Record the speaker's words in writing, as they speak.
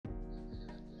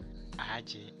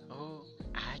Aje.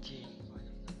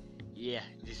 Yeah,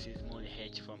 this is Molly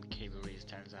H from Cabaret,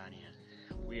 Tanzania.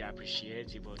 We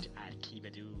appreciate what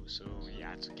Alikiba do, so we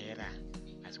are together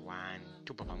as one.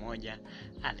 Tupo pamoja.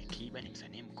 Alikiba ni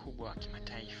msanii mkubwa wa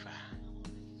kimataifa.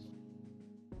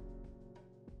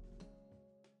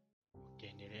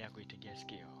 Ukiendelea kuitegea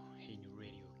sikio, hii ni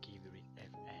Radio Cabaret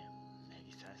FM. Na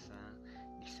hivi sasa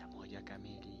ni saa 1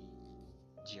 kamili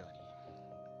jioni.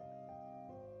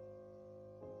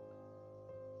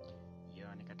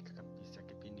 Ni katika kabisa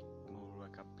kipindi murwa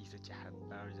kabisa cha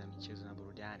habari za michezo na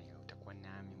burudani. Utakuwa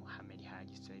nami Muhammad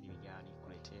Haji Said Migani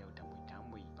kuletea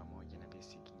utambui pamoja na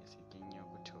basikinya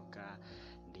kutoka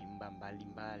ndimba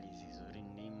mbalimbali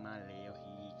zilizorindima leo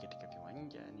hii katika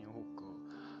viwanja ni huko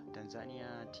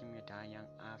Tanzania. Timu ya Young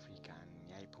African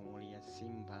yaipumulia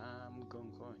Simba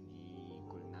mgongoni.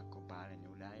 Kunako barani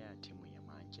Ulaya, timu ya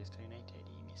Manchester United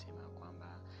imesema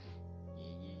kwamba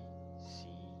yeye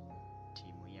si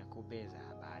timu ya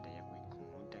kubeza baada ya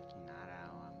kuikumuta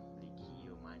kinara wa ligi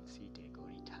hiyo Man City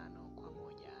goli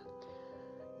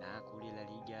 5-1. Na kule La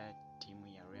Liga, timu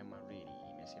ya Real Madrid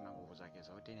imesema nguvu zake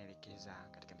zote inaelekeza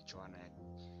katika michuano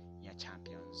ya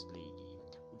Champions League.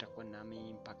 Utakuwa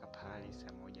nami mpaka pale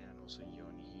saa 1:30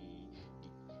 jioni hii,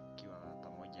 nikiwa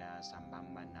pamoja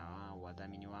sambamba na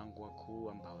wadhamini wangu wakuu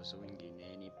ambao si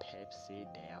wengine ni Pepsi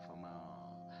Diafamo.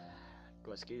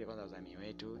 Tuwasikilize kwanza wadhamini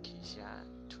wetu, kisha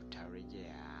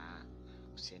tutarejea.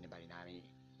 Usiende mbali nami.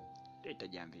 Leta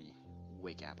jamvi,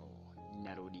 wake up.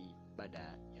 Narudi baada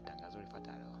ya tangazo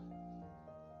lifuatalo.